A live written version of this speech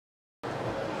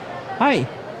Hi.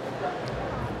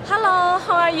 Hello,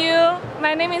 how are you?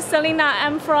 My name is Selena.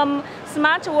 I'm from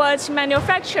smartwatch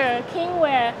manufacturer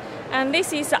Kingwear, and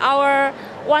this is our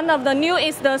one of the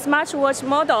newest smartwatch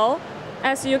model.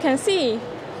 As you can see,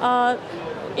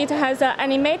 it has an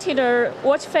animated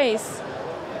watch face.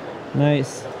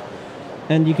 Nice.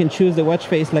 And you can choose the watch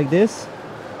face like this.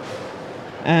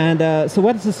 And so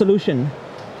what is the solution?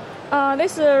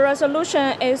 This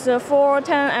resolution is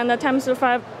 410 and times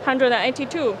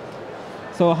 582.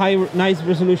 So nice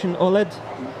resolution OLED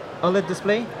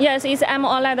display? Yes, it's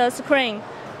AMOLED screen.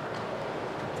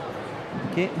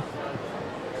 Okay.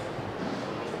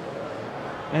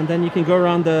 And then you can go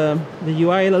around the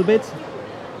UI a little bit.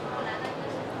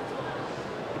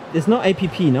 There's no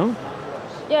app, no?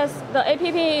 Yes, the app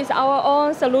is our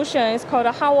own solution. It's called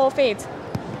Hawofit.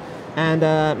 And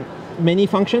many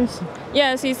functions?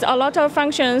 Yes, it's a lot of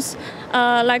functions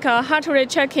like heart rate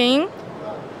checking.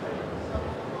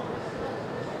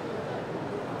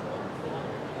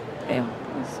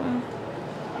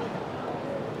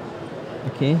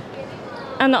 Okay.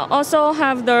 And also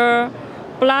have the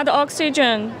blood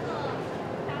oxygen,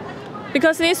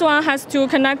 because this one has to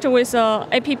connect with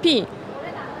app.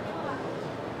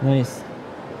 Nice.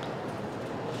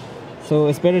 So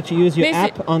it's better to use your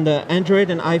app on the Android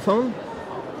and iPhone?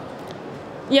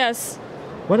 Yes.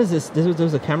 What is this? This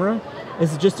is a camera?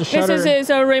 Is it just a shutter? This is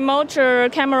a remote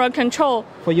camera control.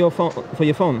 For your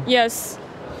phone? Yes.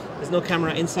 There's no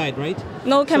camera inside, right?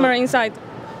 No camera inside.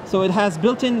 So it has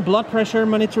built-in blood pressure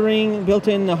monitoring,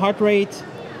 built-in heart rate,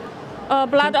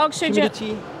 blood oxygen,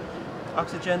 humidity,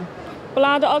 oxygen.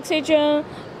 Blood oxygen,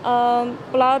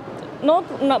 not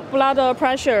blood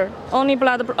pressure, only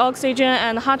blood oxygen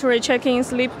and heart rate checking,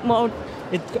 sleep mode.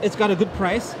 It's got a good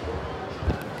price.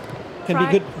 Can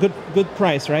be good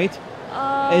price, right?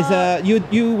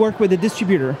 You work with a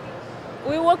distributor.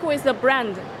 We work with the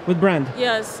brand. With brand.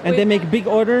 Yes. And they make big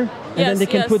order, and then they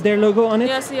can put their logo on it.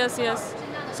 Yes.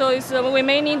 So we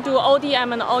mainly do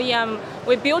ODM and OEM.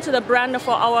 We built the brand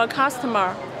for our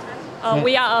customer.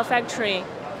 We are a factory.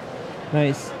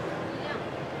 Nice.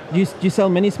 Do you sell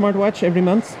many smartwatch every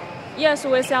month? Yes,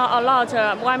 we sell a lot.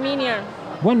 1 million.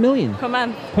 1 million per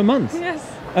month. Per month. Yes.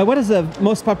 What is the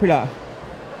most popular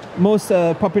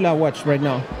watch right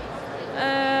now?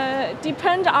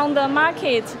 Depend on the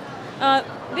market.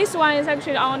 This one is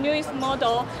actually our newest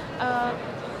model,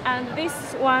 and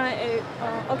this one is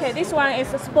This one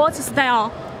is a sports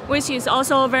style, which is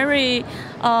also very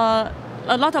a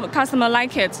lot of customers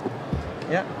like it.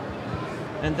 Yeah.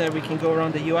 And then we can go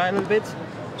around the UI a little bit.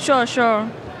 Sure.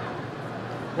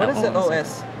 What is the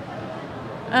OS?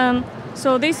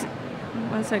 So this,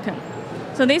 1 second.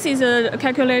 So this is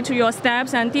calculate your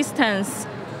steps and distance.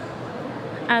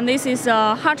 And this is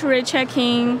heart rate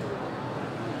checking.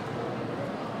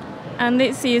 And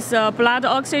this is blood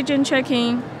oxygen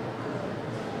checking.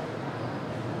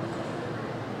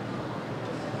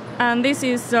 And this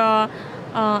is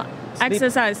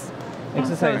exercise.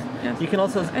 Exercise. Yes. You can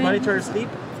also monitor sleep?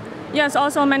 Yes,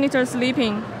 also monitor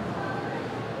sleeping.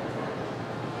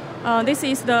 This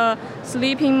is the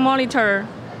sleeping monitor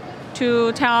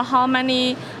to tell how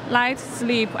many light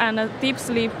sleep and deep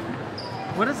sleep.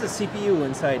 What is the CPU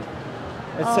inside?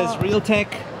 It says Realtek.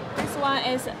 This one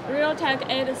is Realtek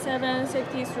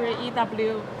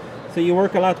 8763EW. So you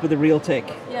work a lot with the Realtek.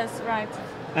 Yes, right.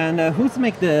 And who's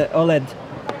make the OLED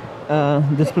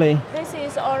display? This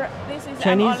is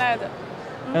Chinese? AMOLED.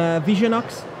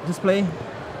 Visionox display.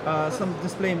 Some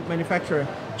display manufacturer.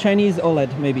 Chinese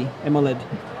OLED, maybe AMOLED.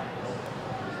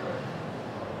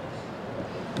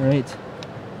 All right.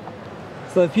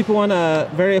 So if people want a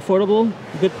very affordable,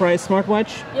 good price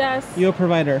smartwatch, yes, you're a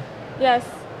provider. Yes,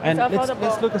 and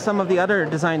let's look at some of the other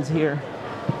designs here.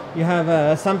 You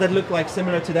have some that look like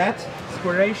similar to that,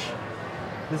 squarish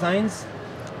designs.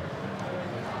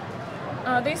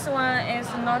 This one is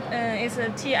not is a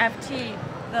TFT.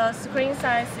 The screen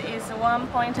size is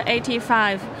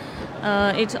 1.85.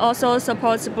 It also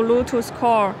supports Bluetooth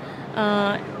core.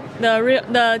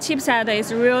 The chipset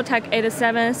is Realtek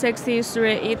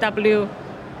 8763EW.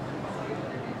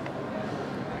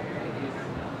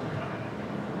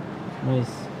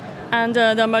 Nice. And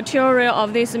the material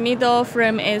of this middle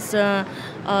frame is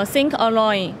zinc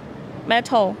alloy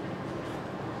metal.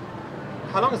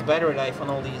 How long is battery life on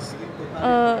all these?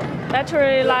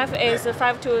 Battery life is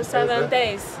 5 to 7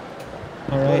 days.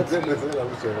 All right.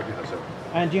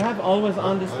 And do you have always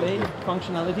on display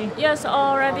functionality? Yes,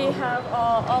 already have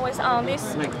always on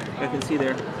this. Like I can see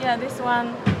there. Yeah, this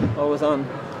one. Always on.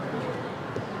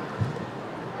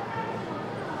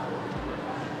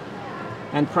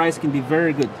 And price can be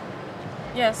very good.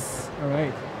 Yes. All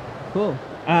right. Cool.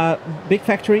 Big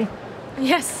factory?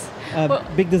 Yes.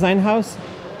 Big design house?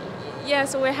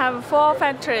 Yes, we have 4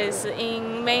 factories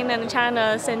in mainland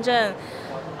China, Shenzhen.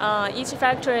 Each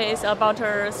factory is about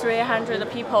 300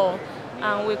 people.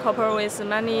 We cooperate with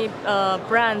many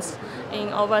brands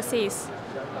in overseas.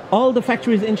 All the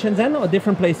factories in Shenzhen or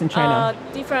different place in China?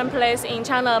 Different place in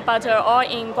China, but all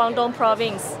in Guangdong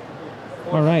province.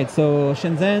 All right, so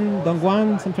Shenzhen,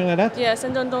 Dongguan, something like that? Yeah,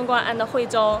 Shenzhen, Dongguan, and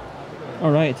Huizhou.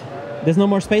 All right. There's no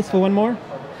more space for one more?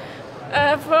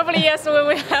 Probably yes, we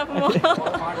will have more.